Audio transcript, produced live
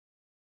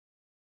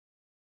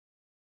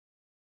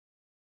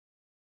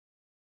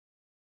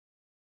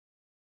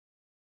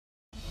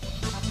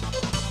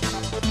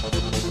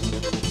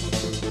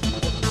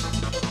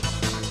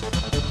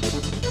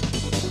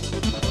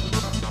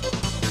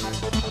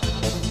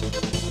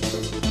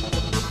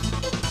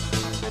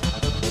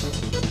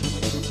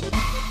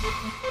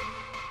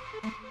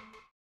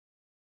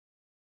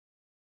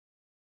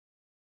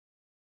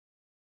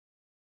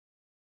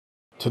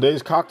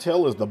Today's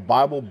cocktail is the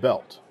Bible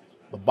Belt.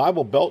 The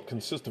Bible Belt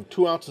consists of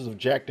 2 ounces of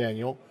Jack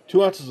Daniel,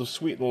 2 ounces of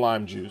sweetened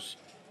lime juice,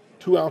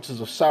 2 ounces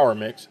of sour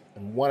mix,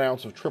 and 1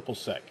 ounce of triple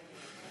sec.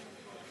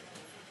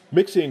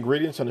 Mix the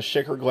ingredients in a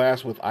shaker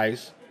glass with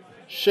ice,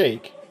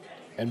 shake,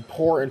 and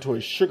pour into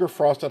a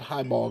sugar-frosted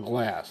highball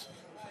glass.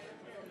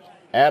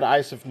 Add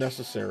ice if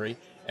necessary,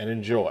 and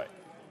enjoy.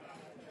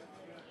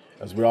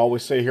 As we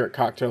always say here at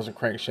Cocktails and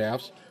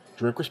Crankshafts,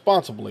 drink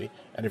responsibly,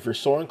 and if you're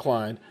so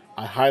inclined,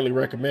 I highly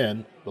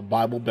recommend the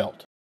Bible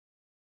Belt.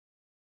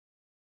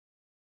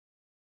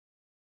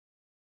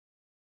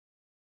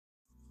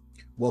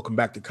 Welcome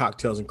back to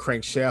Cocktails and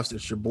Crankshafts.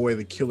 It's your boy,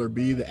 the Killer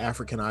Bee, the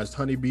Africanized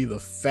Honeybee, the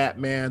Fat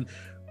Man,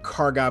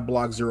 Car Guy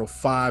Block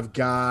 05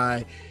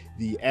 Guy,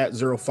 the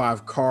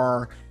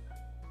 @05car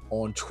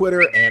on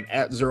Twitter, and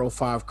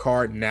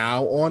 @05car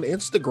now on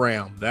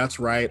Instagram. That's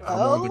right, I'm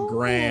on the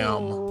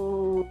gram.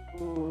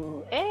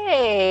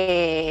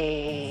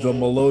 Hey. The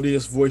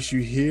melodious voice you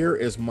hear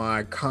is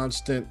my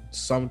constant,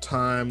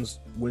 sometimes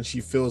when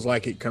she feels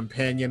like it,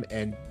 companion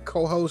and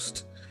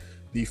co-host,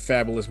 the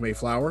fabulous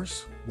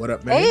Mayflowers. What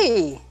up, May?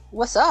 Hey,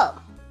 what's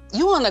up?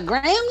 You on the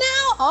gram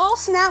now? Oh,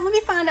 snap. Let me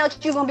find out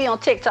you're going to be on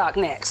TikTok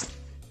next.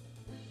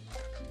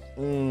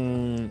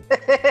 I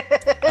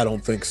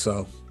don't think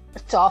so.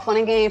 It's all fun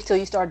and games till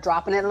you start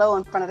dropping it low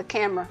in front of the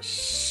camera.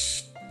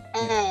 Shh.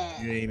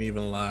 You ain't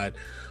even lied.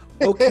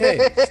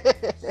 Okay.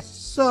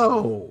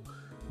 So,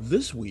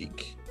 this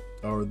week,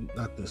 or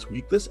not this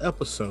week, this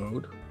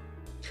episode.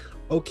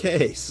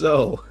 Okay,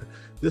 so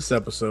this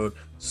episode,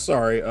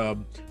 sorry,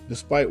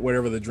 despite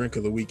whatever the drink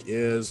of the week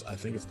is, I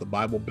think it's the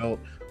Bible Belt.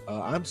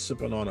 I'm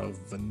sipping on a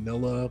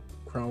vanilla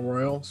Crown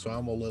Royal, so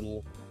I'm a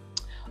little.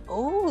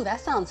 Oh,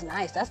 that sounds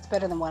nice. That's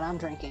better than what I'm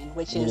drinking,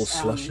 which is a little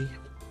slushy.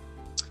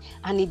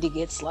 I need to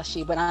get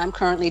slushy, but I'm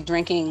currently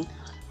drinking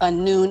a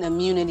noon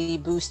immunity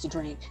boost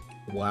drink.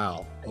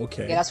 Wow.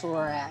 Okay. Yeah, that's where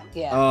we're at.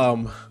 Yeah.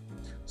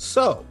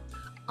 So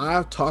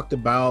we're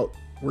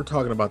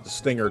talking about the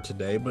Stinger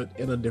today, but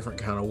in a different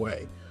kind of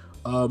way.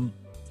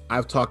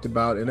 I've talked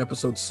about in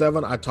episode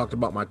 7, I talked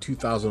about my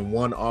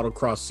 2001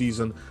 Autocross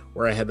season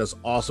where I had this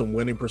awesome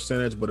winning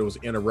percentage, but it was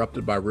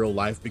interrupted by real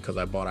life because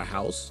I bought a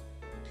house.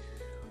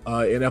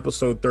 In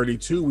episode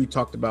 32, we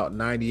talked about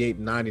 98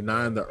 and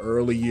 99, the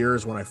early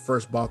years when I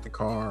first bought the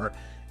car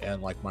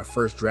and like my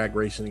first drag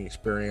racing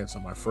experience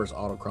and my first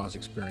autocross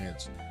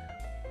experience.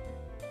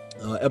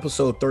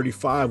 Episode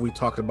 35, we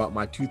talked about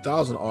my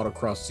 2000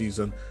 autocross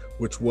season,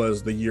 which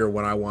was the year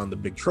when I won the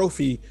big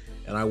trophy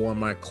and I won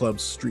my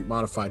club's street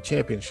modified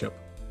championship.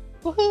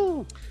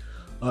 Woohoo!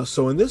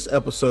 So in this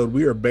episode,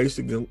 we are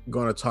basically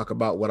going to talk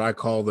about what I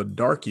call the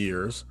dark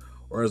years,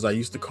 or as I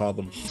used to call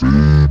them,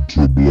 Fade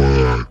to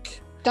Black.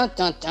 Dun,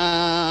 dun,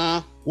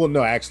 dun. Well,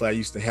 no, actually, I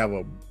used to have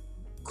a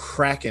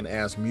cracking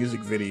ass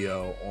music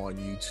video on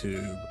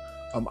YouTube.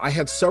 I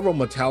had several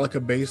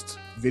Metallica-based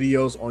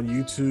videos on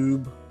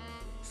YouTube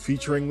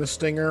featuring the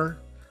Stinger.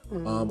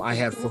 I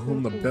had For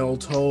Whom the Bell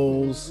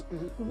Tolls,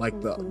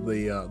 like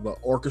the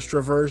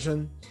orchestra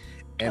version,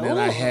 and then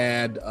I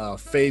had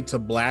Fade to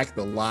Black,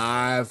 the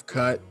live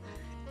cut,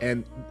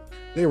 and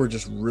they were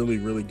just really,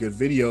 really good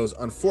videos.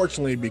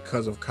 Unfortunately,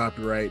 because of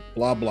copyright,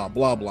 blah blah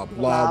blah blah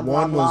blah.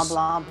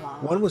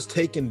 One was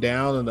taken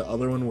down, and the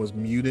other one was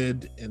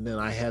muted, and then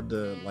I had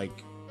to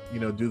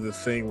do the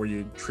thing where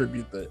you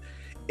tribute the.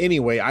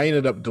 Anyway, I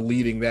ended up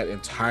deleting that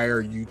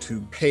entire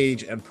YouTube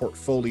page and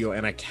portfolio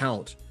and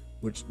account,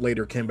 which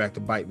later came back to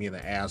bite me in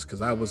the ass because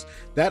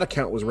that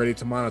account was ready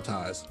to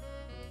monetize,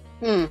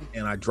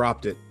 and I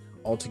dropped it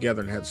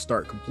altogether and had to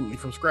start completely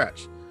from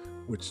scratch,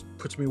 which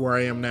puts me where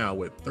I am now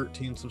with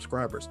 13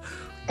 subscribers.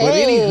 But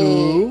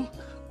anywho,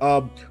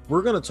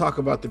 we're going to talk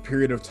about the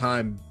period of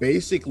time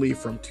basically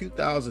from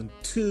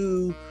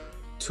 2002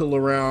 till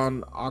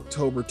around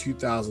October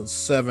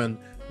 2007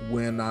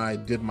 when I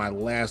did my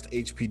last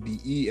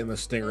HPDE in the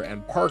Stinger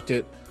and parked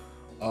it,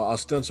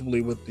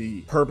 ostensibly with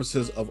the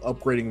purposes of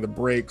upgrading the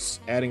brakes,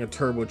 adding a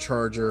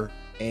turbocharger,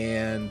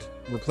 and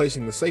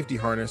replacing the safety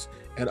harness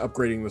and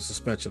upgrading the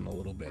suspension a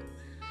little bit.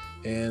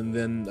 And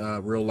then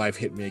real life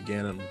hit me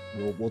again, and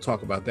we'll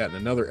talk about that in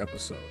another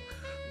episode.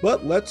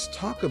 But let's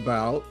talk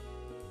about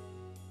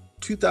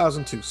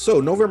 2002.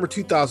 So November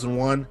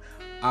 2001,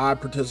 I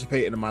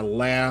participated in my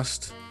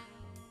last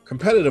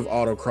competitive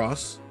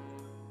autocross,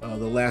 the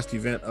last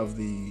event of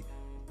the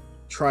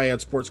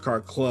Triad Sports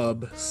Car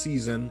Club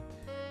season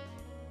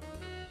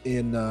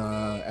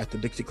at the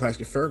Dixie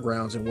Classic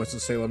Fairgrounds in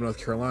Winston-Salem,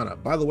 North Carolina.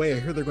 By the way, I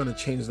hear they're going to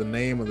change the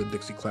name of the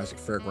Dixie Classic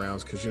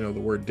Fairgrounds because, the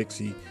word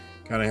Dixie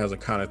kind of has a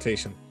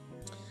connotation.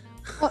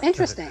 Oh,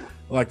 interesting.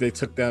 Like they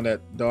took down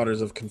that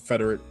Daughters of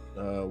Confederate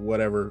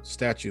whatever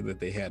statue that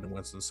they had in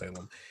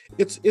Winston-Salem.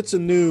 It's a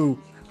new,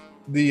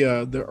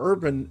 the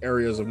urban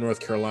areas of North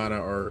Carolina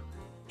are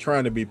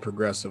trying to be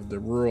progressive. The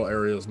rural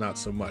areas not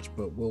so much,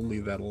 but we'll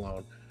leave that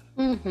alone.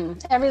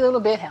 Every little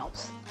bit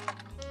helps.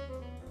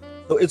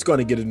 So it's going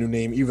to get a new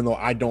name, even though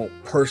I don't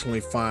personally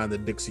find the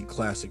Dixie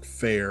Classic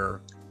Fair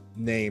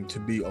name to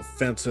be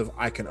offensive.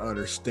 I can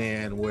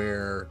understand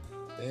where,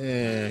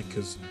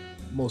 because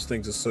most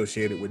things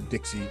associated with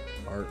Dixie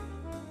are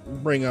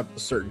bring up a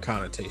certain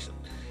connotation.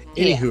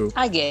 Yeah, Anywho,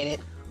 I get it.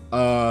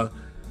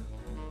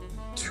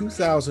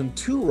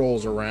 2002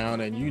 rolls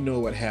around, and you know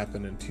what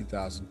happened in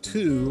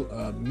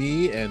 2002.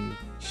 Me and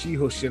She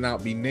Who Shall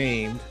Not Be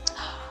Named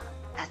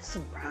That's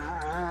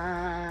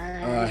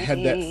right.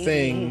 had that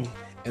thing,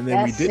 and then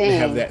That we didn't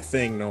have thing. that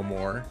thing no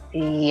more.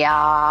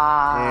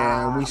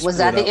 Yeah. And we Was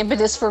that split the up.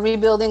 impetus for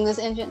rebuilding this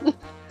engine?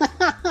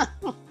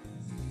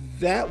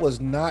 That was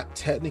not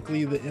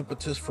technically the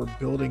impetus for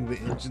building the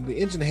engine. The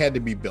engine had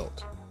to be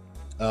built.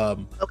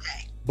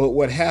 Okay. But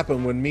what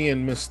happened when me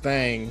and Miss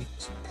Thang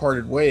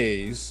parted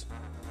ways,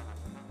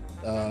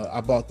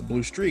 I bought the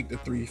Blue Streak, the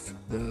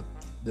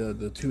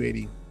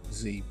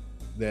 280Z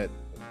that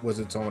was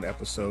its own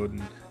episode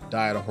and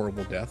died a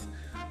horrible death.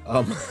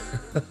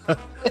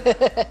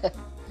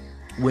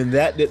 When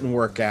that didn't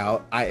work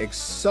out, I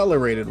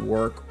accelerated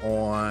work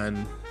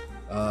on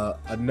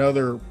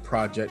another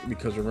project,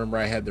 because remember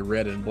I had the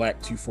red and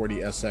black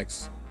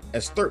 240SX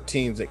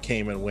S13s that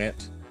came and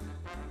went.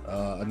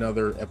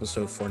 Another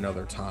episode for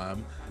another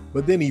time.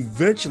 But then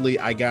eventually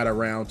I got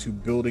around to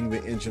building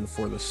the engine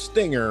for the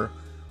Stinger,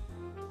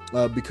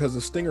 because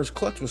the Stinger's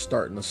clutch was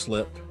starting to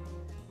slip.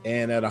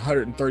 And at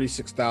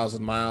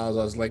 136,000 miles,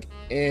 I was like,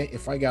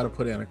 if I got to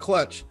put in a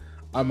clutch,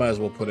 I might as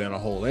well put in a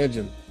whole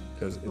engine,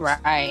 because it's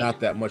not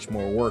that much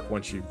more work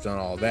once you've done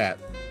all that.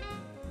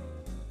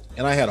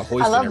 And I had a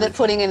hoist. I love that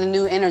putting in a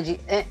new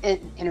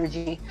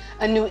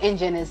a new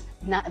engine is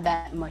not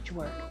that much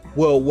work.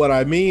 Well, what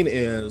I mean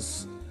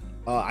is,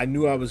 I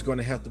knew I was going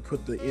to have to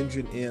put the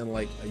engine in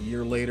like a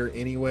year later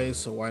anyway,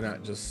 so why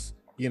not just,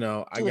 do it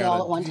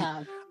all at one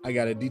time. I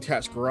got a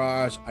detached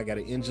garage, I got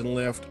an engine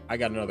lift, I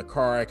got another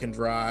car I can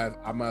drive.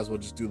 I might as well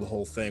just do the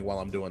whole thing while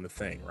I'm doing the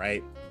thing,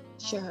 right?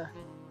 Sure.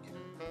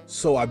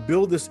 So I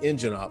build this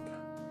engine up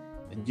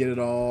and get it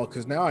all,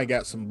 because now I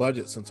got some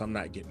budget since I'm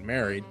not getting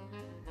married.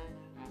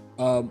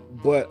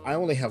 But I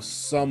only have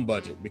some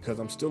budget because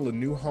I'm still a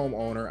new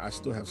homeowner. I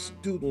still have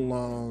student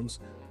loans.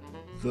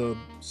 The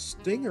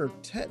Stinger,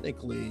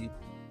 technically,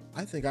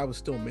 I think I was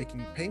still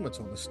making payments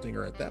on the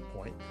Stinger at that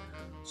point.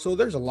 So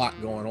there's a lot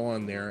going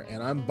on there,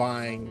 and I'm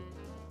buying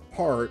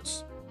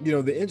parts.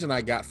 The engine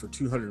I got for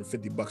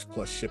 $250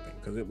 plus shipping,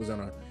 because it was in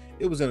a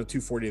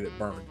 240 that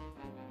burned.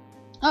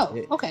 Oh,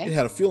 okay. It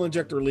had a fuel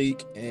injector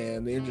leak,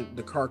 and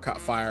the car caught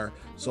fire.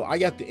 So I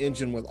got the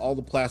engine with all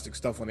the plastic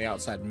stuff on the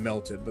outside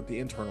melted, but the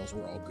internals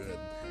were all good.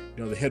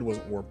 The head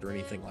wasn't warped or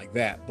anything like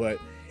that, but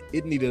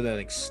it needed an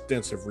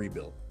extensive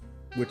rebuild,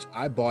 which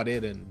I bought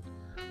it in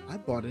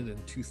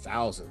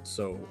 2000.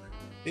 So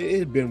it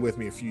had been with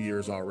me a few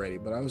years already,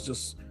 but I was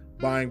just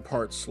buying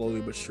parts slowly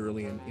but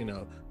surely, and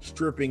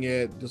stripping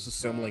it,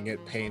 disassembling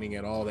it, painting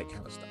it, all that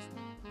kind of stuff.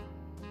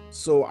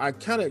 So I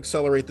kind of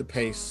accelerate the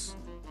pace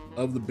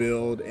of the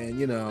build,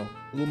 and a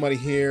little money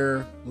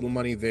here, a little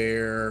money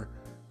there.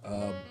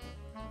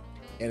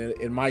 And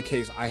in my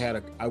case,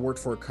 I worked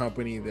for a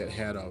company that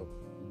had a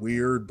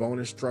weird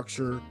bonus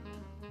structure,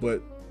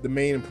 but the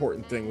main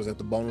important thing was that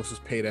the bonus was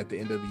paid at the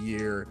end of the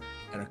year,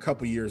 and a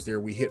couple years there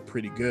we hit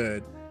pretty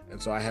good,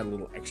 and so I had a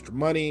little extra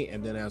money.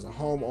 And then as a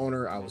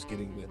homeowner, I was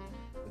getting the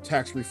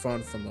tax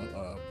refund from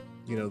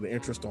the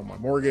interest on my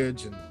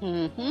mortgage,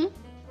 and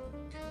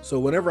so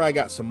whenever I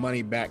got some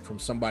money back from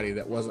somebody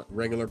that wasn't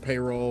regular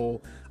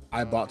payroll,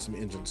 I bought some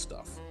engine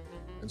stuff.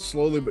 And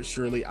slowly but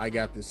surely, I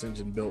got this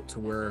engine built to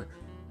where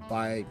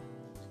by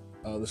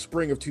the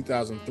spring of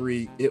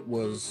 2003, it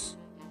was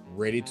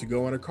ready to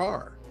go in a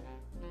car.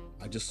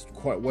 I just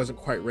wasn't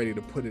quite ready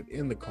to put it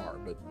in the car,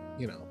 but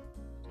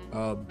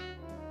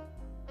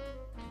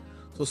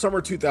so summer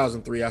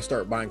 2003, I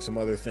start buying some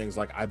other things.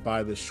 Like I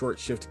buy this short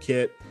shift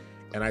kit,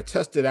 and I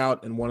test it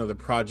out in one of the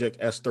Project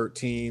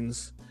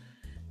S13s.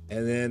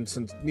 And then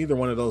since neither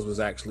one of those was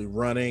actually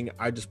running,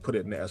 I just put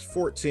it in the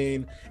S14.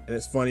 And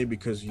it's funny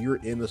because you're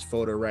in this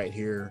photo right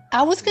here.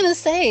 I was going to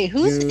say,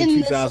 who's June in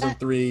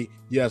 2003.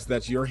 Yes,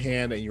 that's your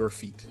hand and your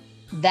feet.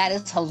 That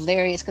is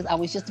hilarious, because I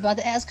was just about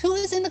to ask who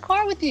is in the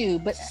car with you.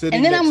 But Sitting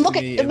and then I'm next to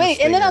looking, me in the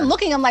wait, and then I'm Stinger.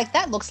 looking, I'm like,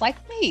 that looks like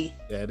me.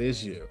 That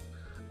is you.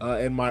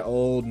 And my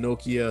old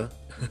Nokia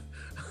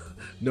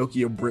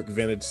brick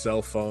vintage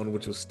cell phone,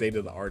 which was state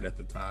of the art at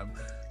the time.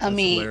 I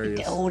mean,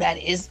 hilarious. that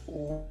is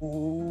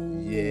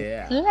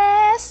Yeah.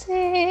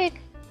 classic.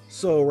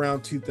 So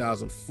around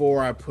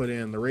 2004, I put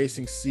in the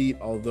racing seat,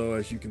 although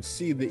as you can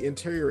see, the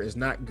interior is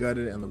not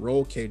gutted and the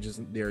roll cage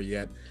isn't there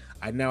yet.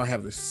 I now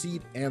have the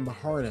seat and the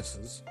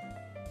harnesses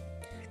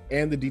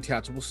and the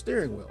detachable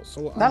steering wheel.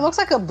 So That looks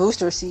like a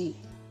booster seat.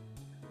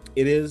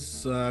 it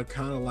is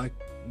kind of like,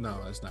 no,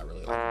 it's not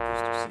really like a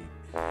booster seat.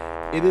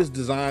 It is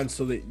designed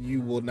so that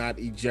you will not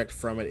eject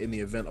from it in the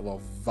event of a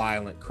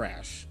violent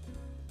crash.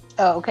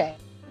 Oh, okay.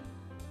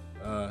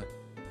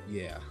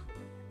 Yeah.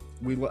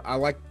 I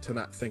like to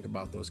not think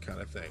about those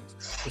kind of things.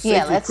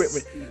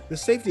 The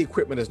safety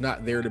equipment is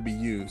not there to be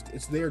used.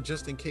 It's there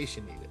just in case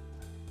you need it.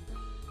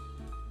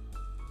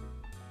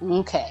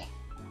 Okay.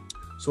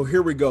 So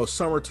here we go.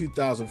 Summer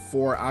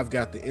 2004. I've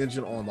got the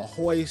engine on the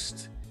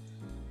hoist.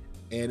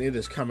 and it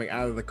is coming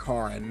out of the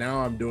car. And now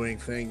I'm doing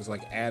things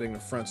like adding the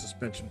front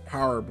suspension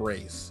power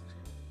brace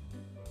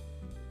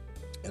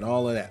and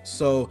all of that.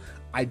 So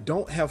I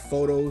don't have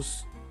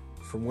photos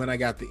from when I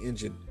got the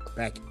engine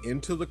back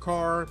into the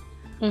car.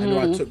 I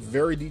know I took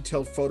very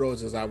detailed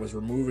photos as I was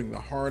removing the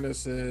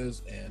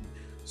harnesses and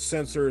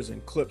sensors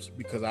and clips,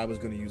 because I was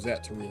going to use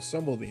that to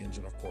reassemble the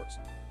engine, of course.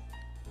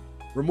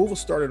 Removal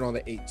started on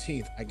the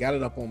 18th. I got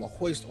it up on the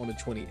hoist on the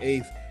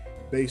 28th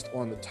based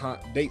on the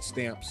date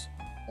stamps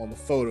on the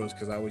photos,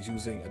 because I was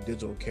using a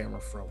digital camera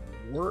from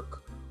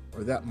work,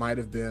 or that might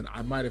have been,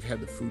 I might have had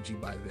the Fuji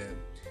by then.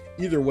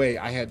 Either way,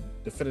 I had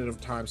definitive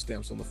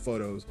timestamps on the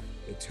photos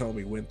that tell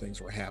me when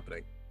things were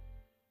happening.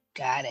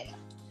 Got it.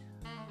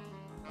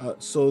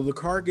 So the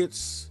car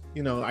gets,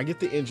 I get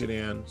the engine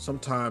in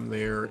sometime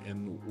there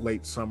in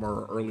late summer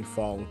or early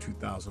fall of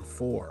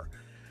 2004.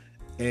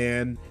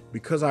 And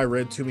because I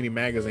read too many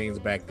magazines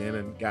back then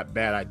and got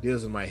bad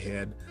ideas in my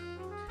head,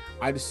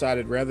 I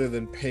decided, rather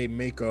than pay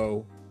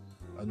Mako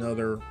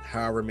another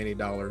however many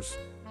dollars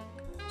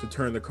to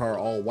turn the car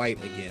all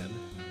white again,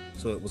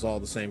 so it was all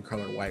the same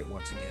color white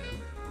once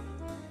again.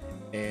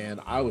 And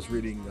I was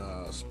reading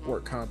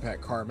Sport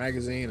Compact Car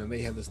magazine, and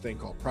they had this thing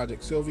called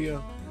Project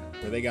Sylvia,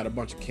 where they got a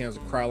bunch of cans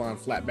of Krylon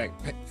flat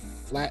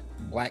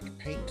black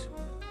paint,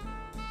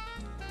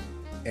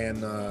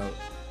 and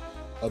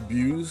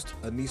abused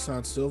a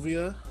Nissan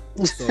Silvia.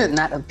 So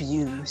not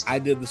abused. I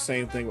did the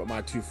same thing with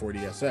my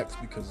 240SX,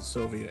 because the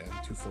Silvia and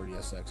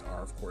 240SX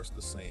are, of course,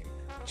 the same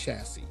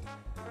chassis.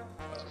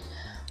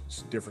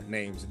 Just different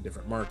names in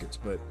different markets,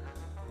 but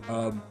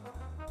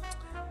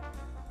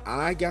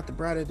I got the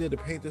bright idea to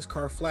paint this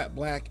car flat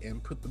black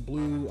and put the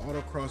blue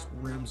Autocross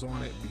rims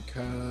on it,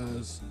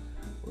 because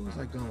where was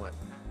I going?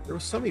 There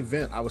was some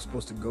event I was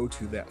supposed to go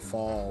to that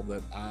fall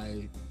that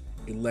I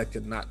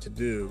elected not to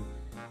do,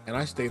 and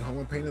I stayed home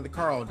and painted the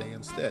car all day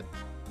instead.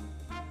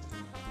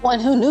 One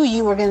who knew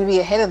you were going to be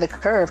ahead of the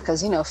curve,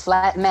 because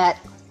flat matte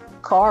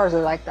cars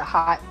are like the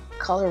hot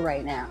color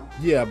right now.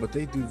 Yeah, but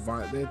they do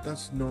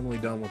that's normally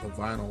done with a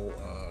vinyl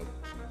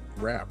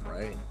wrap,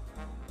 right?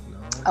 No.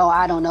 Oh,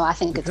 I don't know. I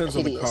think Depends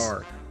it's hideous. on the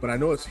car, but I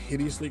know it's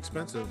hideously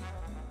expensive.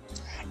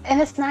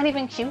 And it's not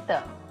even cute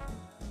though.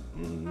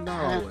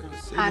 No, it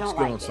looks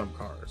good on some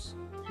cars.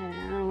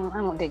 I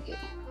don't dig it.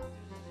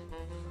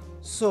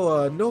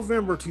 So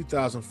November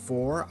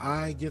 2004,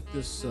 I get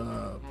this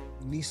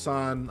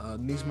Nissan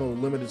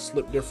Nismo limited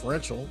slip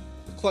differential,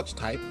 the clutch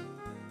type,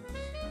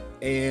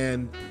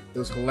 and it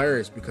was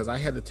hilarious because I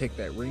had to take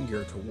that ring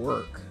gear to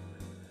work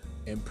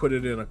and put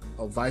it in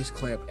a vice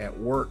clamp at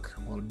work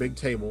on a big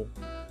table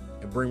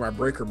and bring my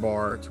breaker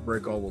bar to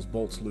break all those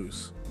bolts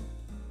loose.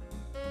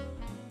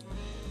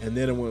 And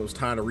then when it was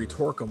time to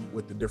retorque them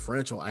with the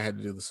differential, I had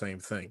to do the same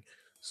thing.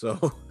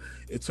 So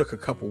it took a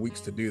couple weeks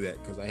to do that,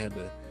 because I had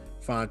to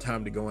find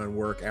time to go in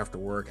work,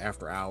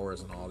 after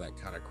hours, and all that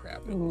kind of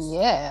crap. It was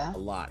a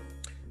lot.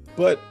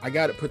 But I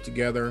got it put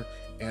together,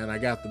 and I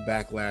got the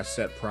backlash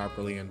set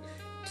properly, and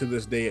to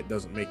this day it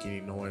doesn't make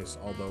any noise,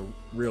 although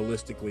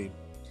realistically,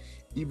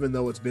 even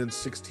though it's been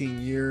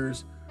 16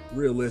 years,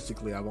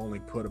 realistically I've only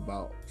put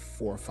about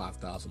 4,000 or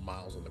 5,000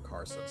 miles on the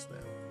car since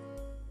then.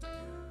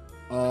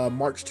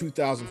 March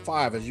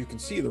 2005, as you can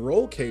see, the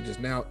roll cage is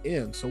now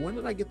in. So when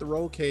did I get the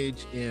roll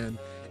cage in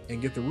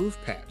and get the roof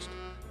patched?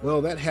 Well,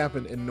 that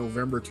happened in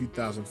November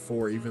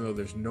 2004, even though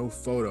there's no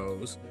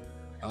photos.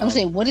 I'm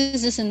saying, what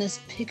is this in this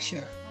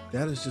picture?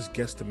 That is just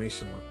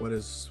guesstimation work.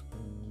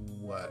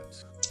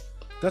 What?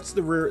 That's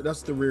the rear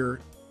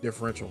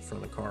differential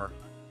from the car.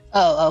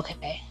 Oh,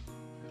 okay.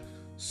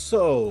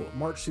 So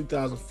March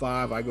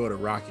 2005, I go to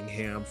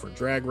Rockingham for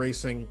drag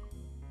racing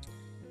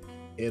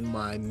in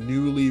my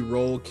newly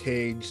roll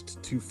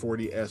caged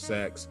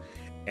 240SX,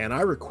 and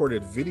I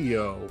recorded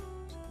video,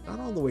 not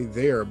on the way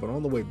there, but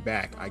on the way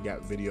back. I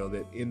got video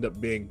that ended up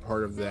being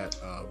part of that.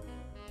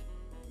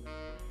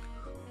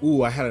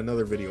 I had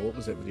another video. What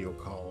was that video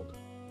called?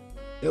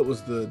 It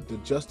was the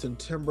Justin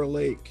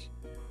Timberlake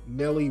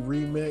Nelly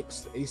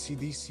remix,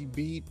 AC/DC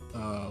beat.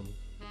 Don't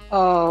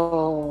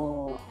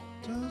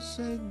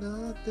say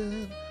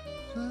nothing,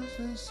 just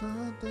say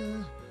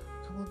something.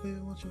 Come on, baby,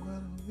 what you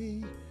got with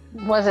me?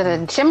 Was it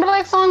a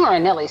Timberlake song or a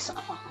Nelly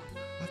song?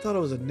 I thought it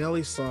was a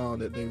Nelly song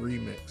that they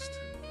remixed.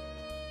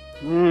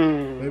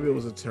 Maybe it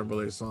was a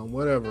Timberlake song,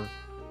 whatever.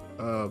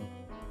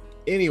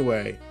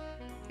 Anyway,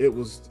 it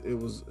was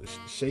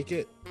shake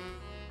it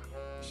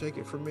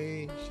for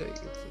me, shake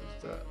it.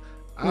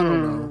 I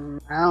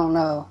don't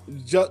know.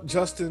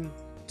 Justin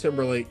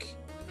Timberlake,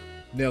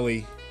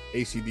 Nelly,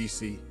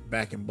 AC/DC,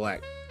 Back in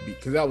Black beat,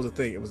 because that was the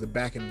thing. It was the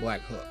Back in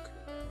Black hook.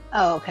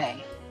 Oh,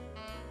 okay.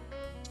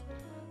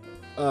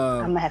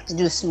 I'm gonna have to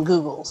do some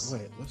Googles.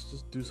 Wait, let's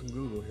just do some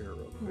Google here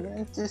real quick. Yeah,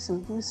 let's do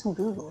some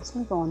Googles. Let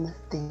me go on the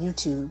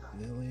YouTube.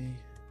 Nelly.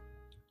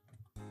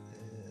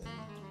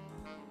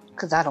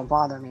 Because that'll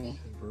bother me.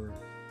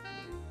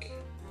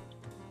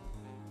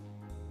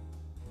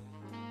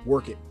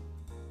 Work It.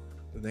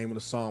 The name of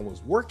the song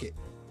was Work It.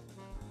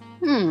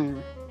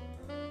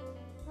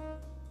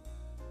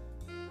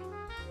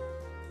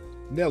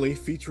 Nelly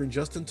featuring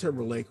Justin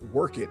Timberlake,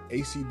 Work It,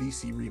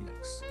 AC/DC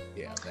remix.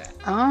 Yeah, that.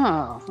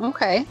 Oh,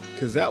 okay.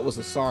 Because that was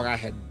a song I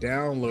had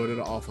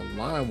downloaded off of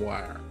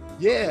LimeWire.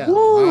 Yeah,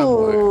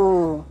 LimeWire.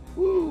 Ooh.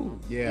 Woo,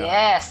 yeah.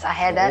 Yes, I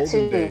had that olden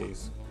too.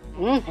 Days.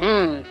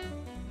 Mm-hmm.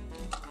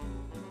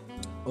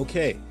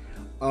 Okay.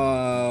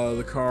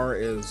 The car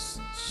is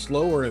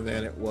slower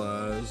than it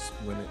was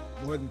when it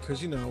wasn't,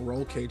 because, you know,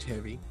 roll cage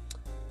heavy.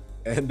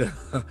 And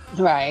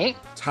Right.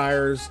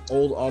 tires,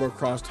 old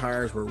autocross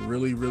tires were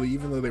really,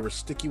 even though they were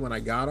sticky when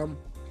I got them,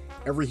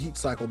 every heat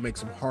cycle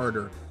makes them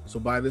harder. So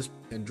by this,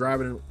 and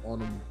driving on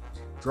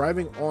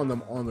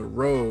them on the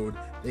road,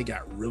 they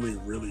got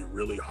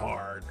really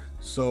hard.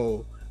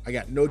 So I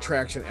got no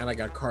traction, and I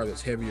got a car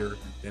that's heavier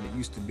than it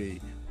used to be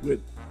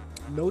with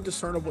no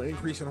discernible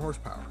increase in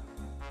horsepower.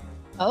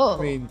 Oh.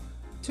 I mean,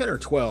 10 or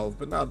 12,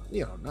 but not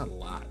a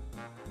lot.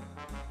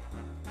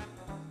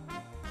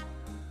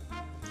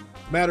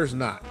 Matters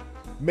not.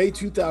 May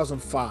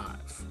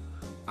 2005,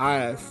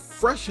 I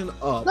freshen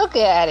up. Look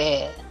at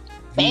it.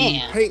 The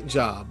Bam. paint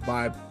job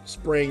by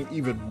spraying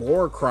even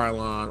more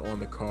Krylon on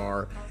the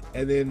car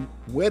and then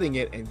wetting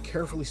it and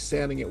carefully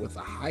sanding it with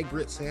a high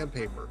grit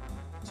sandpaper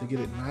to get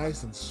it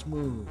nice and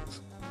smooth.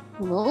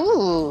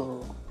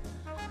 Ooh.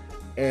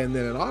 And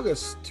then in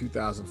August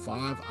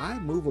 2005, I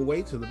move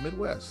away to the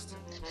Midwest.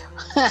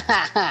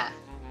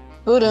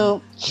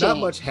 Not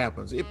much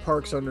happens. It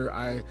parks under,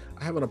 I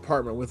have an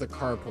apartment with a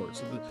carport.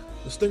 So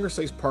the Stinger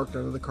stays parked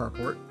under the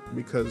carport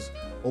because,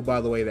 oh,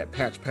 by the way, that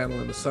patch panel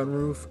in the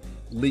sunroof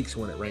leaks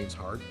when it rains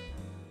hard.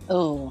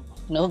 Oh,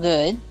 no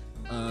good.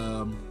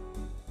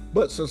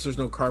 But since there's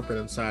no carpet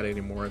inside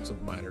anymore, it's a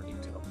minor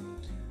detail.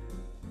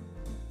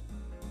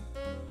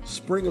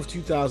 Spring of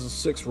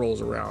 2006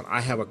 rolls around.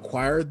 I have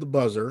acquired the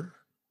Buzzer.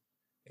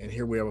 And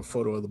here we have a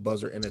photo of the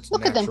Buzzer in its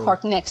Look at them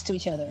parked next to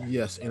each other.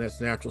 Yes, in its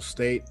natural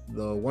state.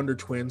 The Wonder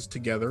Twins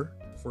together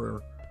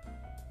for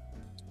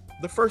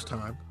the first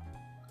time.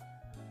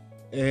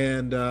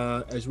 And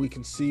as we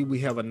can see, we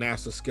have a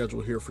NASA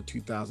schedule here for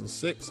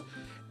 2006.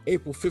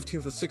 April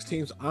 15th and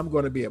 16th, I'm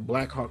going to be at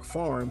Black Hawk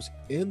Farms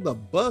in the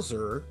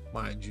Buzzer,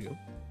 mind you,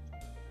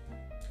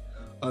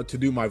 to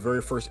do my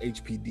very first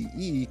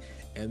HPDE.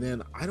 And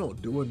then I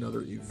don't do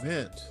another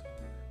event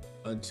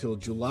until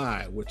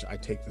July, which I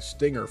take the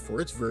Stinger for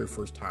its very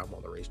first time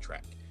on the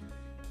racetrack.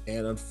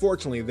 And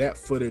unfortunately, that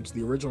footage,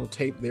 the original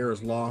tape there,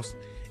 is lost,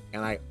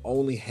 and I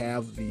only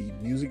have the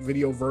music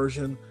video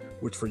version,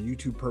 which for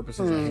YouTube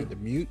purposes I had to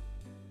mute.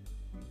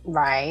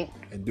 Right.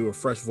 And do a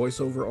fresh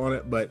voiceover on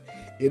it, but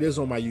it is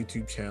on my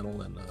YouTube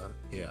channel, and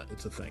yeah,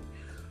 it's a thing.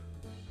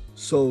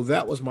 So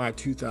that was my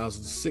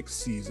 2006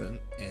 season,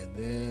 and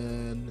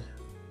then,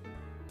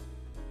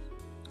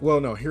 well,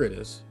 no, here it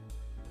is.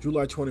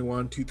 July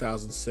 21,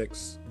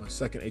 2006, my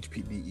second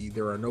HPDE.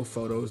 There are no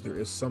photos. There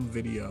is some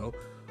video.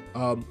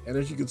 And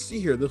as you can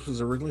see here, this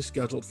was originally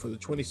scheduled for the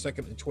 22nd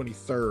and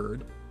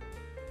 23rd.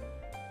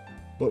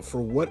 But for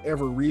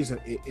whatever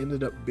reason, it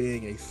ended up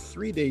being a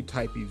 3-day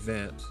type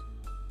event.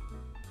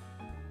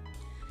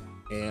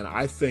 And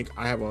I think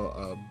I have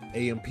a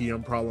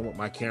AM/PM problem with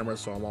my camera,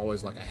 so I'm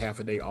always like a half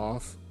a day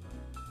off.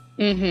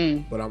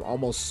 Mm-hmm. But I'm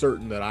almost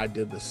certain that I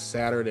did the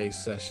Saturday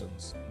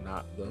sessions,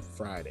 not the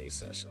Friday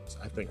sessions.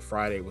 I think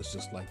Friday was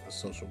just like the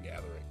social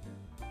gathering,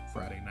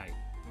 Friday night.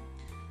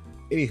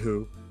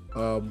 Anywho,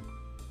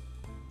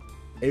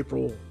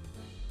 April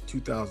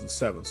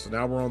 2007. So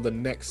now we're on the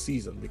next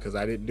season because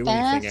I didn't do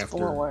anything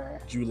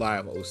after July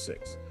of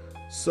 06.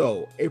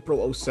 So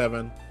April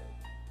 07,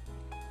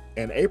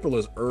 and April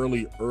is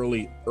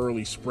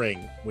early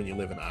spring when you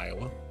live in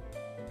Iowa.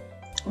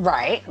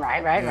 Right.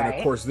 And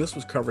of course, this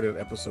was covered in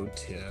episode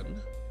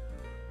 10.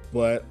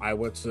 But I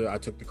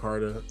took the car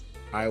to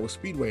Iowa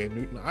Speedway in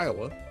Newton,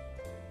 Iowa.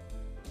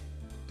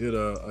 Did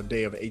a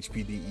day of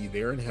HPDE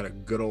there and had a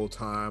good old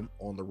time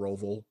on the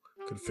Roval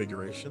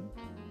configuration.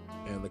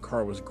 And the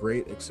car was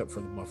great, except for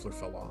the muffler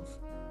fell off.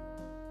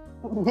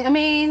 I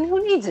mean,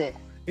 who needs it?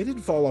 It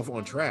didn't fall off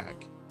on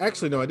track.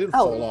 Actually, no, it didn't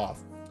fall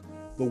off.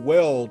 The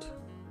weld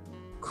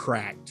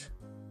cracked.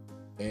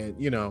 And,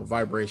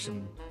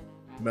 vibration,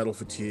 metal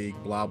fatigue,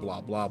 blah,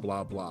 blah, blah,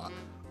 blah, blah.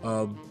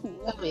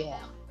 Yeah.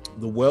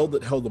 The weld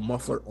that held the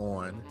muffler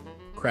on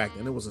cracked,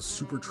 and it was a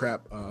Super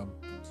Trap,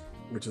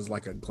 which is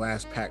like a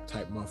glass pack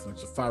type muffler.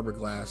 It's a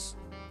fiberglass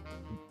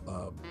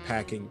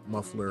packing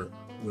muffler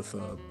with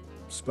a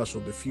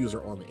special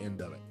diffuser on the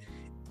end of it.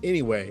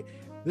 Anyway,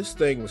 this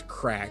thing was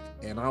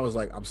cracked, and I was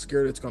like, I'm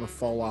scared it's going to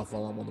fall off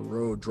while I'm on the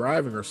road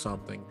driving or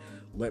something.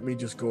 Let me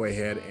just go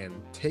ahead and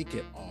take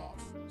it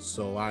off.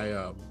 So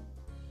I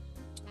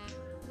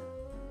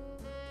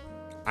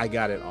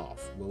got it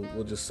off.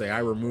 We'll just say I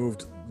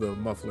removed the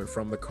muffler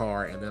from the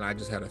car, and then I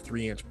just had a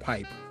 3-inch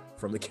pipe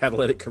from the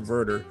catalytic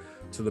converter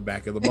to the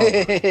back of the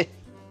bumper,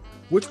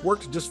 which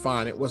worked just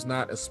fine. It was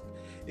not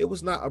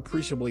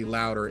appreciably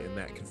louder in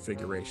that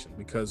configuration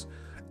because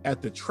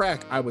at the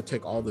track I would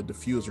take all the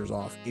diffusers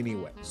off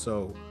anyway.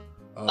 So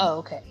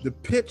okay. The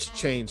pitch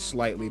changed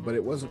slightly, but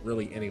it wasn't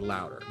really any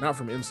louder, not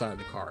from inside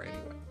the car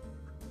anyway.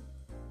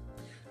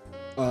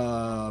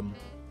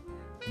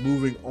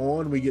 Moving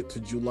on, we get to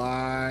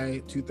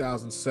July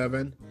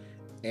 2007,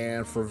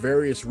 and for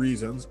various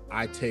reasons,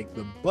 I take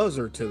the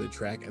buzzer to the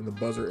track, and the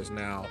buzzer is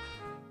now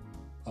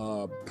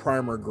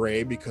primer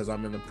gray because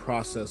I'm in the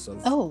process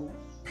of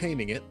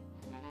painting it.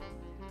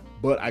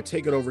 But I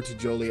take it over to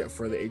Joliet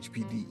for the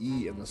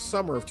HPDE in the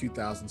summer of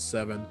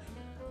 2007.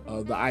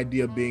 The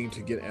idea being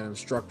to get an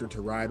instructor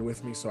to ride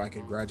with me so I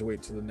can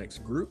graduate to the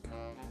next group.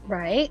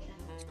 Right.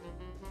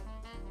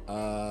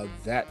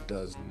 That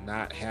does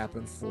not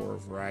happen for a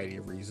variety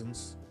of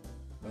reasons.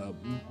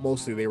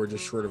 Mostly they were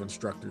just short of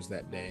instructors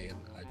that day, and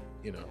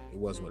it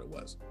was what it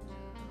was.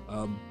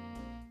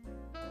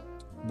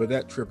 But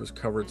that trip is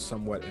covered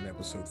somewhat in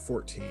episode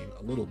 14,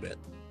 a little bit.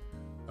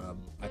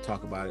 I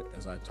talk about it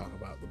as I talk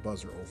about the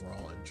buzzer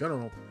overall in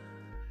general.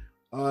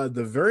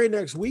 The very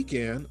next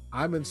weekend,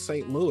 I'm in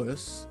St.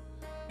 Louis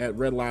at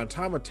Redline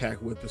Time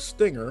Attack with the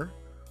Stinger,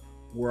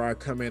 where I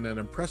come in an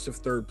impressive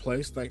third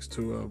place thanks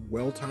to a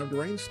well-timed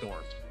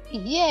rainstorm.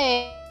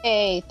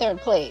 Yay, third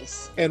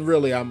place. And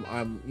really, I'm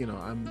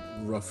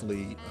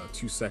roughly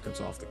 2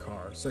 seconds off the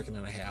car, second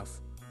and a half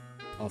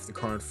off the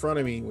car in front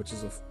of me, which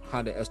is a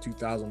Honda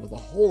S2000 with a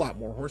whole lot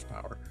more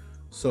horsepower.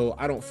 So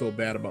I don't feel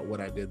bad about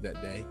what I did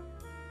that day.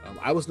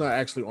 I was not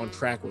actually on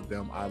track with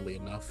them, oddly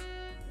enough.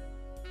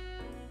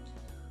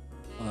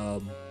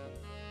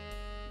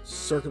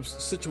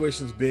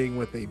 Situations being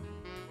what they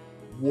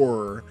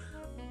were,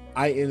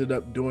 I ended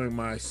up doing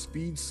my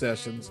speed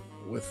sessions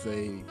with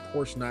a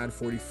Porsche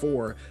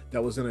 944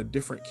 that was in a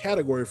different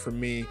category from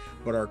me,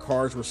 but our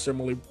cars were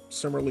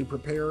similarly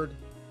prepared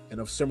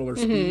and of similar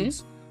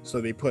speeds, so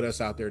they put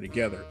us out there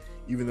together,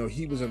 even though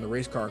he was in the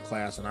race car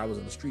class and I was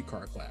in the street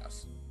car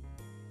class.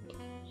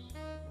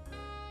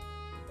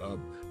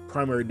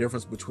 Primary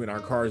difference between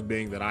our cars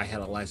being that I had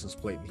a license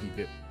plate and he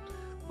didn't.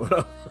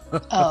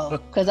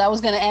 Because I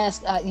was going to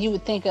ask, you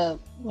would think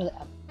of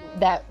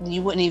that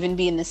you wouldn't even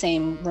be in the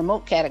same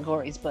remote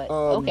categories, but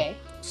okay.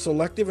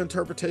 Selective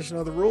interpretation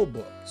of the rule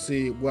book.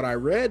 See, what I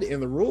read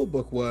in the rule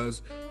book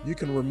was you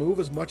can remove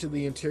as much of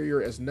the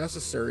interior as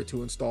necessary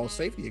to install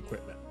safety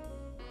equipment.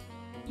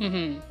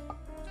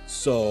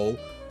 So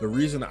the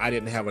reason I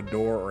didn't have a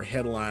door or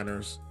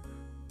headliners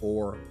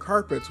or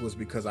carpets was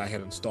because I had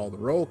installed the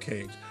roll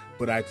cage,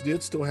 but I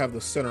did still have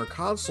the center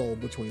console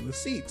between the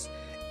seats,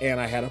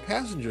 and I had a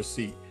passenger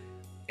seat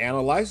and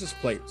a license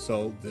plate.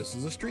 So this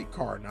is a street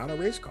car, not a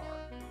race car.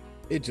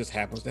 It just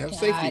happens to have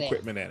safety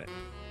equipment in it.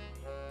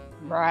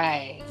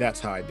 Right. That's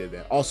how I did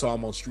that. Also,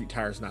 I'm on street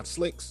tires, not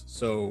slicks,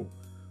 so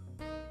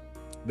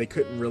they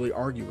couldn't really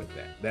argue with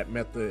that. That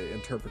met the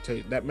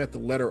interpretation. That met the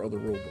letter of the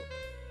rule book,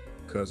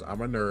 because I'm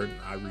a nerd and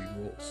I read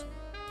rules.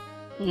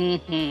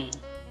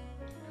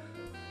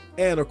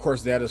 And of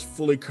course, that is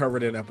fully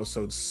covered in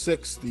episode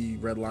 6, the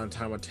Redline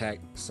Time Attack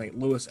St.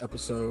 Louis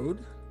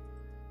episode.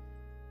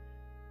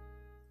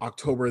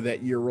 October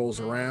that year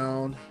rolls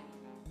around,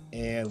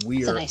 and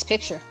It's a nice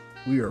picture.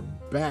 We are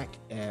back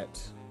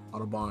at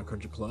Autobahn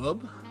Country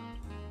Club.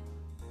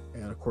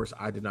 And of course,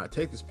 I did not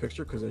take this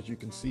picture because, as you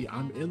can see,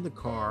 I'm in the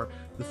car.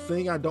 The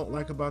thing I don't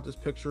like about this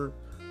picture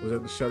was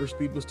that the shutter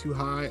speed was too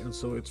high, and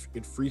so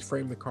it freeze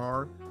framed the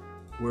car,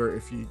 where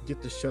if you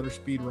get the shutter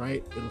speed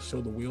right, it'll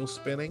show the wheels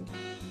spinning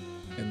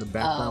and the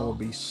background will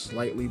be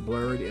slightly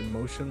blurred in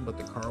motion, but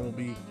the car will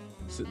be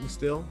sitting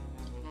still.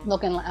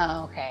 Looking like,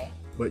 okay.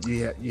 But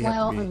you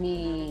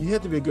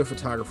have to be a good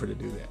photographer to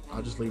do that.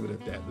 I'll just leave it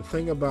at that. The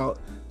thing about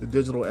the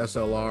digital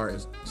SLR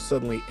is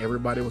suddenly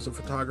everybody was a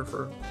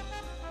photographer,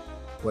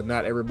 but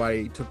not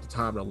everybody took the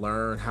time to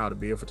learn how to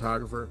be a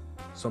photographer.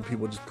 Some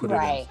people just put it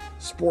in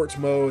sports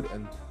mode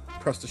and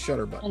press the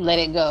shutter button and let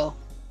it go.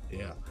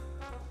 Yeah.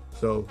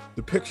 So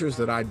the pictures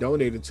that I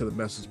donated to the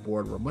message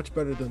board were much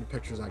better than the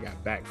pictures I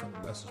got back from the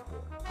message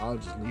board. I'll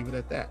just leave it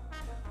at that.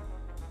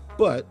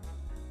 But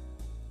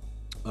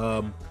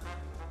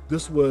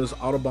this was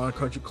Autobahn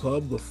Country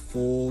Club, the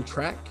full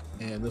track,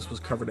 and this was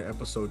covered in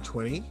episode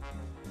 20.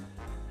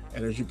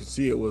 And as you can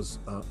see, it was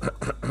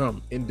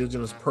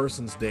Indigenous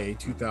Persons Day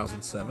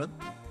 2007.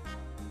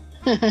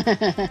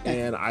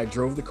 And I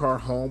drove the car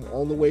home.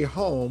 On the way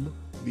home,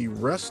 the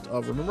rest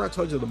of, remember I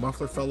told you the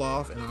muffler fell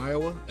off in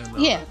Iowa and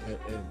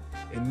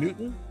in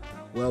Newton?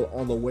 Well,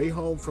 on the way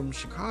home from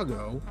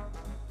Chicago,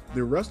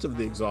 the rest of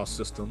the exhaust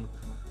system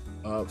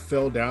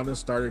fell down and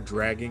started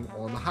dragging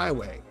on the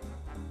highway.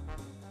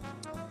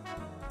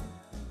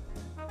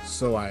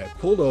 So I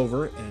pulled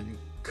over and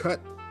cut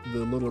the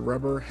little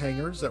rubber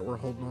hangers that were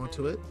holding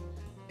onto it,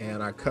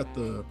 and I cut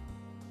the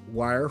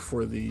wire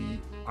for the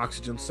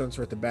oxygen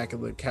sensor at the back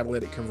of the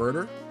catalytic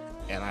converter,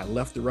 and I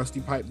left the rusty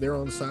pipe there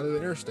on the side of the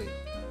interstate.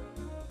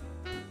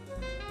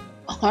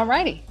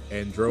 Alrighty.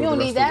 And drove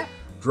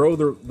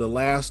the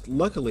last,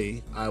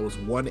 luckily I was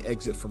one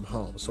exit from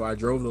home, so I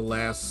drove the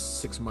last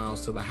 6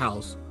 miles to the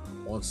house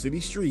on city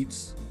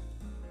streets.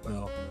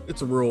 Well,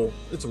 it's a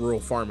rural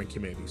farming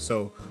community,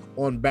 so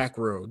on back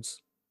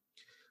roads,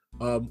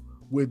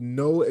 with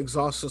no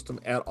exhaust system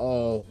at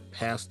all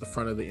past the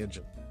front of the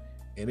engine,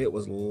 and it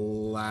was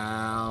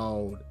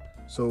loud.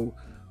 So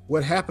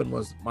what happened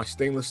was my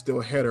stainless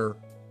steel header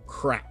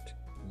cracked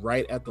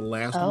right at the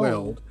last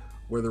weld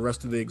where the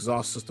rest of the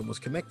exhaust system was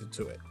connected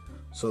to it.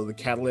 So the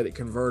catalytic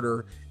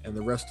converter and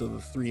the rest of the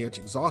 3-inch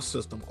exhaust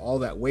system, all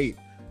that weight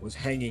was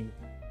hanging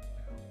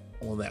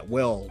on that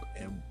weld,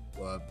 and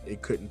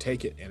it couldn't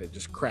take it, and it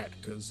just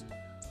cracked because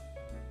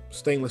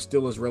stainless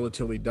steel is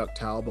relatively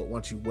ductile, but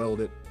once you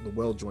weld it, the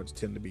weld joints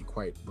tend to be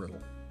quite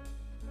brittle.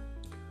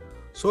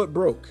 So it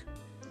broke,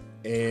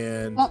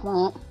 and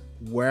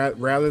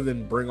rather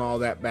than bring all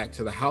that back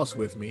to the house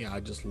with me,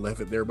 I just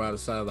left it there by the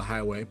side of the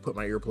highway, put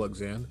my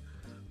earplugs in,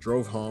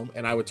 drove home,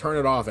 and I would turn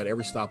it off at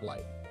every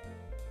stoplight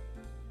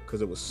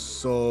because it was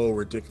so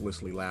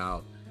ridiculously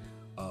loud.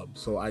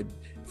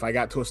 If I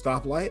got to a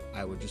stoplight,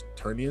 I would just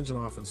turn the engine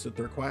off and sit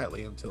there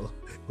quietly until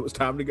it was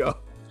time to go.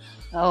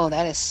 Oh,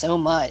 that is so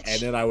much. And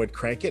then I would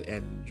crank it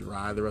and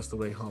drive the rest of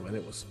the way home. And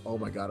it was, oh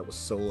my God, it was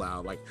so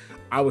loud. Like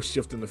I was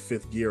shifting to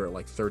 5th gear at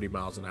like 30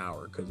 miles an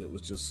hour because it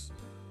was just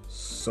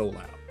so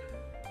loud.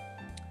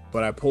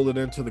 But I pulled it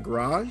into the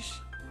garage,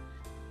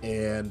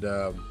 and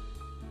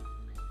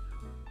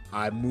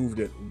I moved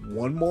it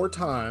one more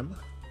time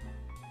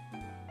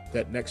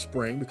that next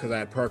spring because I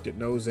had parked it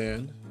nose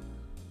in.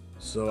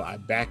 So I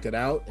backed it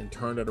out and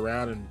turned it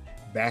around and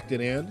backed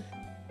it in.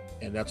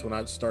 And that's when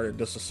I started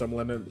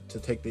disassembling it to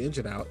take the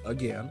engine out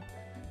again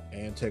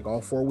and take all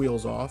 4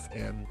 wheels off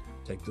and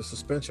take the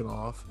suspension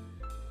off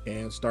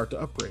and start the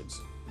upgrades.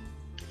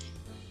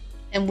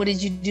 And what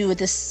did you do with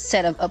this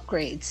set of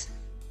upgrades?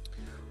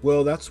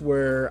 Well, that's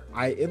where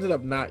I ended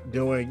up not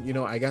doing,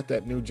 I got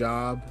that new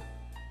job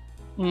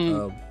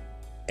and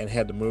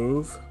had to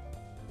move.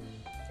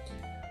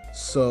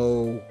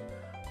 So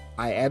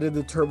I added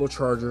the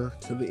turbocharger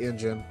to the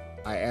engine.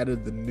 I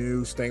added the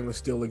new stainless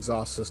steel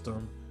exhaust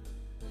system.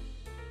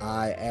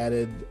 I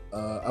added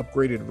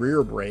upgraded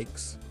rear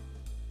brakes.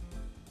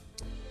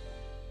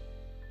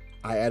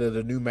 I added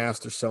a new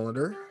master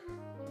cylinder.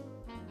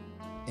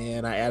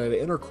 And I added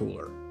an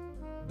intercooler.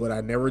 But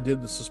I never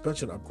did the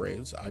suspension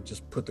upgrades. I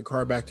just put the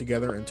car back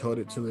together and towed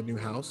it to the new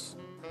house.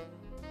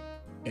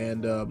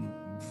 And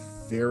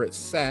there it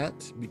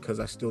sat because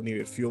I still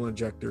needed fuel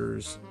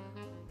injectors,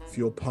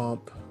 fuel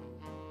pump,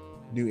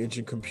 new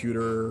engine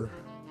computer,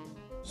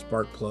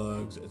 spark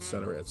plugs,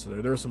 etc.,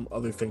 etc. There are some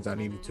other things I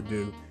needed to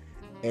do.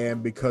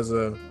 And because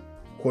of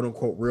quote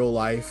unquote real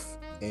life,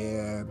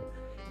 and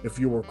if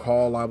you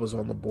recall, I was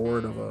on the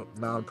board of a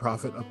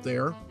nonprofit up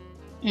there.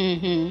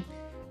 Mm-hmm.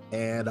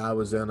 And I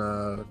was in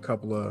a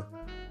couple of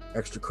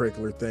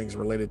extracurricular things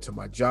related to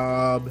my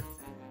job.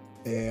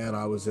 And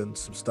I was in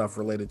some stuff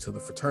related to the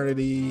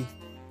fraternity.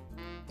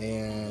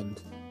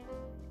 And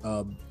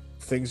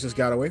things just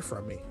got away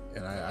from me.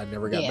 And I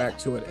never got back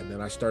to it. And then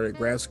I started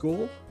grad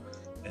school.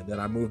 And then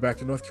I moved back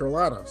to North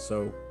Carolina.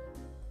 So,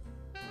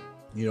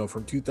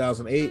 from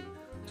 2008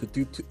 to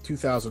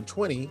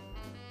 2020,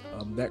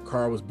 that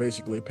car was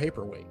basically a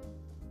paperweight.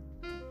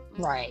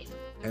 Right.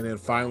 And then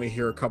finally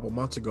here a couple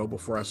months ago,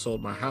 before I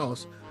sold my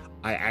house,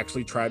 I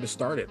actually tried to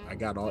start it. I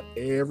got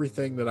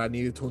everything that I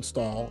needed to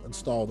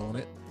installed on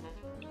it,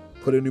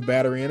 put a new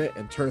battery in it,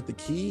 and turned the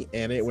key,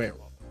 and it went.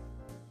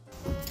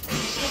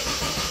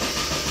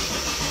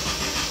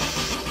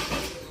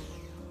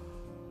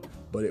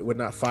 But it would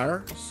not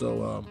fire,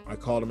 so I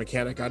called a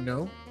mechanic I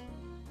know,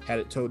 had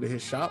it towed to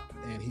his shop,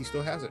 and he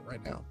still has it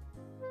right now.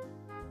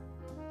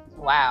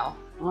 Wow.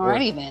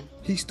 Alrighty then.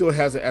 He still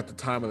has it at the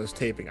time of this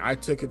taping. I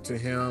took it to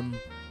him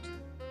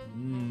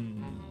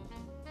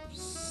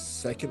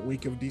second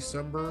week of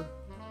December,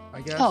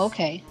 I guess. Oh,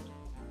 okay.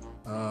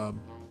 And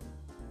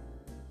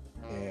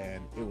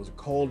it was a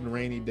cold and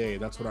rainy day.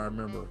 That's what I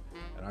remember.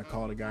 And I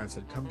called a guy and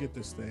said, come get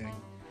this thing.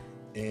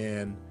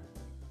 And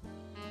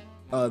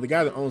the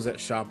guy that owns that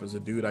shop is a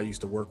dude I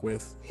used to work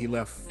with. He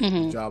left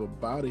the job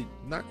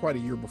not quite a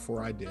year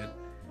before I did.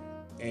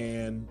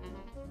 And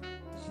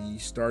he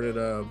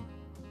started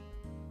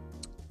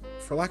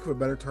for lack of a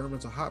better term,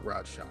 it's a hot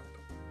rod shop.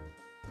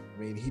 I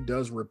mean, he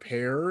does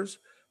repairs,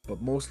 but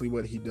mostly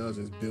what he does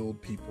is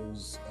build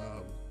people's,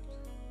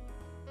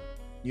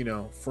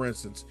 for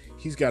instance,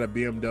 he's got a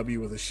BMW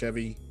with a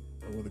Chevy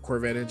with a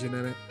Corvette engine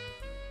in it.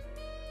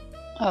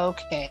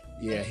 Okay.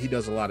 Yeah, he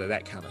does a lot of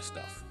that kind of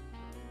stuff.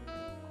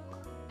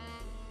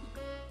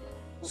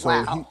 So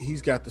wow.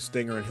 He's got the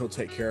Stinger, and he'll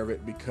take care of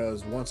it,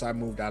 because once I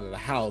moved out of the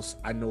house,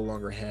 I no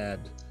longer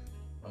had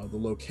the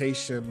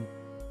location.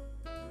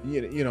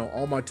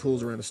 All my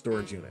tools are in a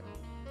storage unit.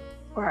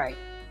 Right.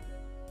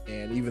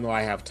 And even though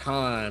I have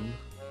time,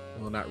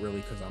 well, not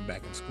really, because I'm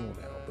back in school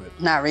now, but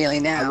not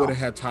really now. I would have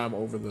had time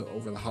over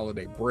the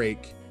holiday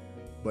break,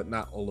 but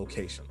not a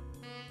location,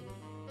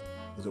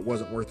 because it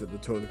wasn't worth it to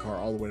tow the car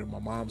all the way to my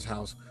mom's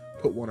house,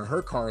 put one of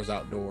her cars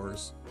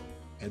outdoors,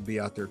 and be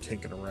out there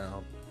tinkering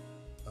around.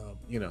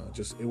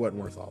 It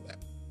wasn't worth all that.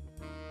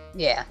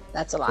 Yeah,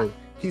 that's a lot. So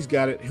he's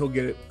got it. He'll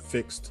get it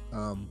fixed.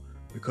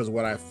 Because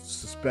what I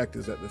suspect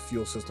is that the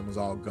fuel system is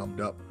all gummed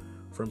up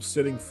from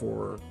sitting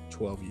for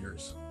 12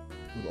 years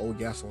with old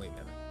gasoline in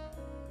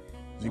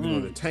it. Even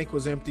though the tank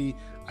was empty,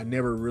 I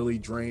never really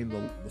drained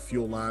the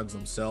fuel lines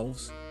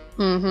themselves.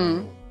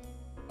 Mm-hmm.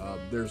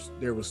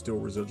 There was still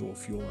residual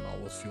fuel in all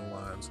those fuel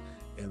lines,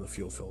 and the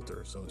fuel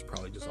filter, so it's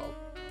probably just all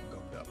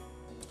gummed up.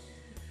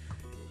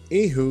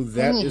 Anywho,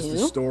 that is the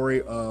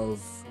story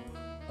of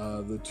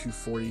the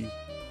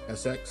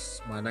 240SX,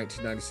 my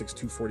 1996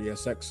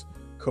 240SX,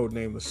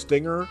 codenamed the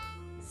Stinger,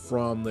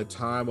 from the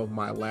time of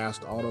my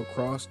last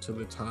Autocross to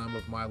the time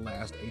of my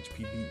last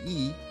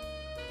HPDE,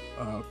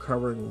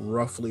 covering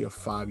roughly a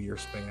 5-year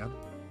span.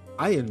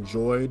 I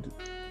enjoyed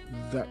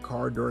that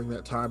car during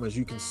that time, as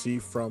you can see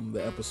from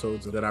the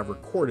episodes that I've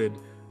recorded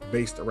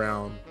based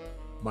around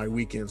my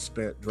weekend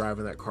spent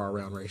driving that car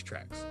around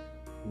racetracks.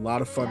 A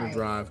lot of fun to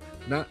drive,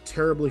 not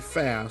terribly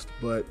fast,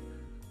 but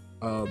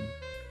I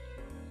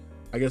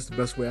guess the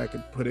best way I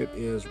could put it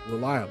is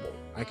reliable.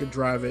 I could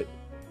drive it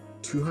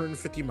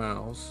 250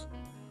 miles,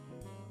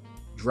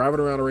 drive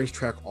it around a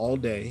racetrack all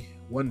day,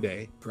 one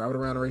day, drive it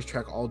around a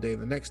racetrack all day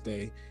the next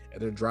day,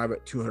 and then drive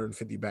it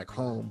 250 back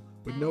home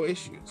with no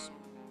issues.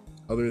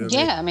 Other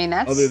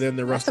than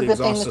the rusty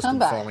exhaust system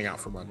falling out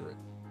from under it.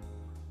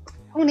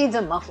 Who needs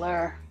a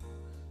muffler?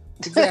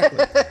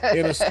 Exactly.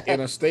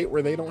 In a state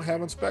where they don't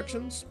have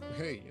inspections,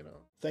 hey, you know.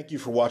 Thank you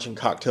for watching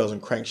Cocktails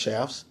and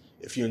Crankshafts.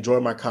 If you enjoy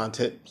my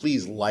content,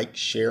 please like,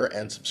 share,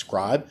 and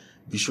subscribe.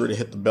 Be sure to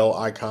hit the bell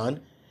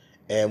icon,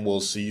 and we'll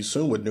see you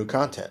soon with new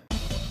content.